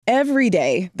Every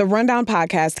day, the Rundown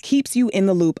podcast keeps you in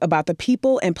the loop about the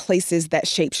people and places that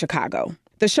shape Chicago.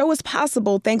 The show is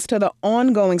possible thanks to the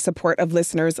ongoing support of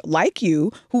listeners like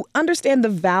you who understand the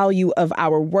value of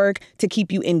our work to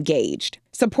keep you engaged.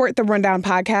 Support the Rundown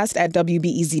podcast at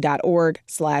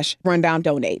wbez.org/rundown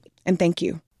donate. And thank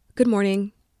you. Good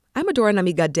morning. I'm Adora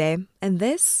Namigadde, and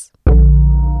this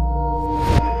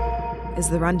is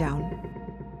The Rundown.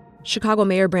 Chicago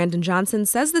Mayor Brandon Johnson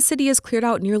says the city has cleared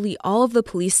out nearly all of the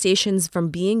police stations from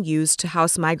being used to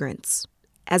house migrants.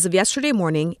 As of yesterday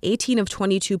morning, 18 of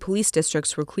 22 police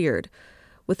districts were cleared,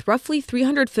 with roughly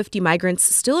 350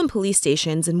 migrants still in police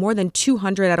stations and more than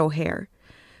 200 at O'Hare.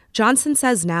 Johnson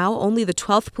says now only the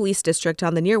 12th police district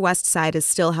on the near west side is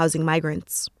still housing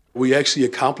migrants. We actually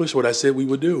accomplished what I said we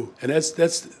would do. And that's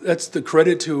the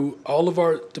credit to all of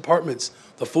our departments,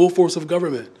 the full force of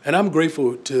government. And I'm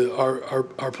grateful to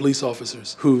our police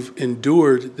officers who've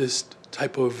endured this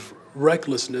type of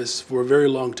recklessness for a very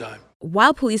long time.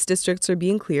 While police districts are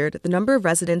being cleared, the number of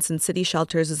residents in city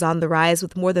shelters is on the rise,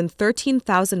 with more than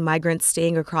 13,000 migrants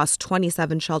staying across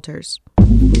 27 shelters.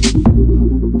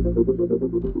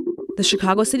 The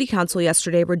Chicago City Council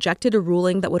yesterday rejected a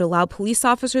ruling that would allow police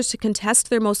officers to contest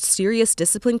their most serious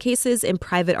discipline cases in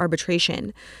private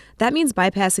arbitration. That means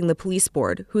bypassing the police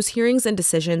board, whose hearings and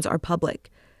decisions are public.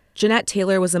 Jeanette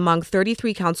Taylor was among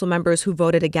 33 council members who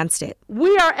voted against it.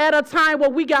 We are at a time where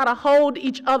we got to hold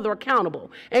each other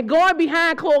accountable. And going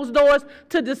behind closed doors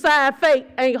to decide fate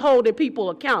ain't holding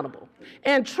people accountable.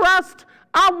 And trust,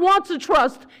 I want to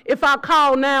trust if I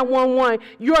call 911,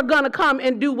 you're going to come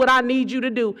and do what I need you to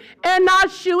do and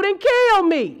not shoot and kill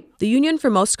me. The Union for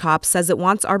Most Cops says it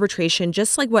wants arbitration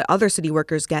just like what other city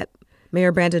workers get.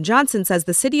 Mayor Brandon Johnson says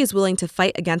the city is willing to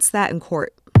fight against that in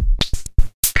court.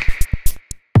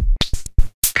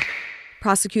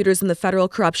 Prosecutors in the federal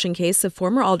corruption case of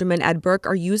former alderman Ed Burke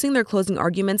are using their closing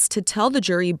arguments to tell the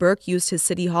jury Burke used his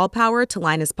city hall power to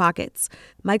line his pockets.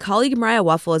 My colleague Mariah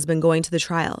Wuffel has been going to the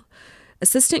trial.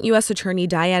 Assistant U.S. Attorney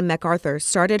Diane MacArthur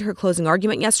started her closing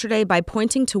argument yesterday by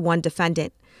pointing to one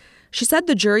defendant. She said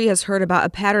the jury has heard about a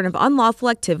pattern of unlawful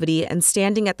activity, and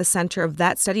standing at the center of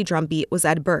that steady drumbeat was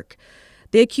Ed Burke.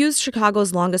 They accused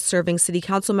Chicago's longest-serving city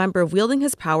council member of wielding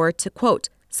his power to, quote,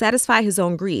 satisfy his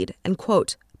own greed, and,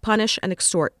 quote, punish and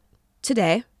extort.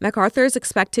 Today, MacArthur is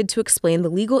expected to explain the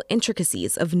legal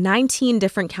intricacies of 19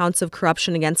 different counts of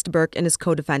corruption against Burke and his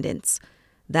co-defendants.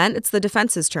 Then it's the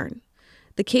defense's turn.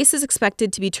 The case is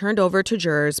expected to be turned over to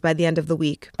jurors by the end of the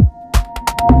week.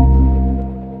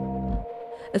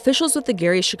 Officials with the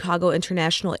Gary-Chicago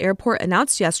International Airport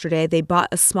announced yesterday they bought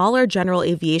a smaller general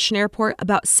aviation airport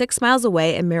about 6 miles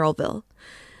away in Merrillville.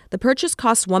 The purchase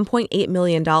cost $1.8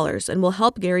 million and will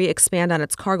help Gary expand on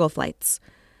its cargo flights.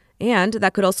 And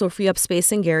that could also free up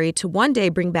space in Gary to one day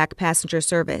bring back passenger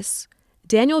service.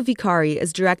 Daniel Vicari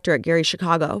is director at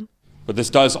Gary-Chicago. But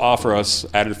this does offer us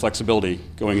added flexibility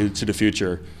going into the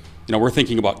future. We're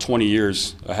thinking about 20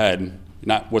 years ahead,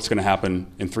 not what's going to happen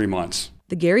in 3 months.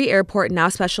 The Gary Airport now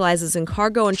specializes in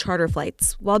cargo and charter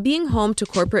flights, while being home to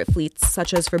corporate fleets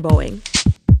such as for Boeing.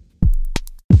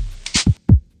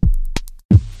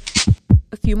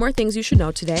 A few more things you should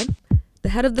know today. The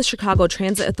head of the Chicago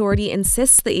Transit Authority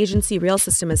insists the agency rail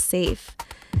system is safe,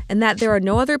 and that there are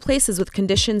no other places with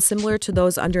conditions similar to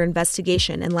those under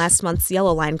investigation in last month's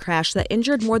Yellow Line crash that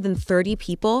injured more than 30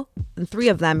 people, and 3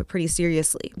 of them pretty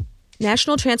seriously.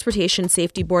 National Transportation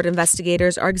Safety Board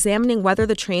investigators are examining whether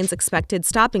the train's expected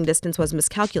stopping distance was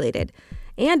miscalculated,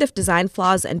 and if design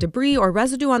flaws and debris or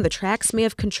residue on the tracks may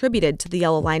have contributed to the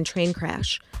Yellow Line train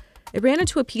crash. It ran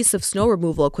into a piece of snow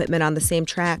removal equipment on the same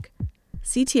track.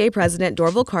 CTA President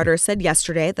Dorval Carter said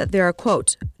yesterday that there are,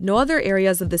 quote, no other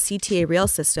areas of the CTA rail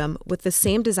system with the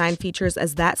same design features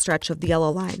as that stretch of the Yellow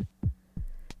Line.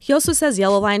 He also says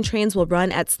Yellow Line trains will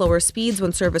run at slower speeds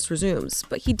when service resumes,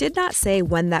 but he did not say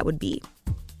when that would be.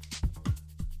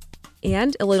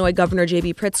 And Illinois Governor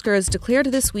J.B. Pritzker has declared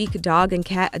this week Dog and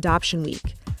Cat Adoption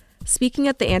Week. Speaking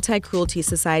at the Anti-Cruelty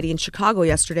Society in Chicago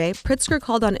yesterday, Pritzker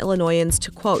called on Illinoisans to,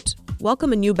 quote,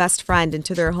 welcome a new best friend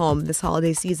into their home this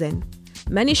holiday season.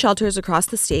 Many shelters across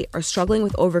the state are struggling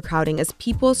with overcrowding as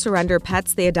people surrender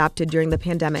pets they adopted during the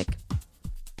pandemic.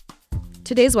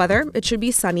 Today's weather, it should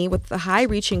be sunny with the high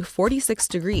reaching 46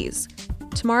 degrees.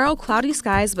 Tomorrow, cloudy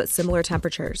skies but similar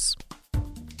temperatures.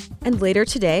 And later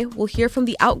today, we'll hear from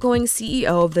the outgoing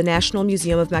CEO of the National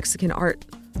Museum of Mexican Art.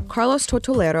 Carlos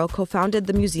Tortolero co-founded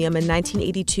the museum in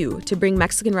 1982 to bring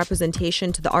Mexican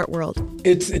representation to the art world.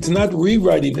 It's not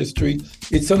rewriting history.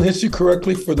 It's done history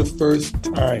correctly for the first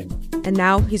time. And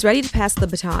now he's ready to pass the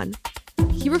baton.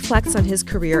 He reflects on his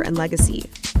career and legacy.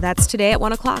 That's today at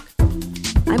 1 o'clock.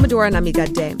 I'm Adora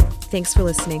Namigadde. Thanks for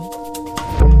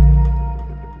listening.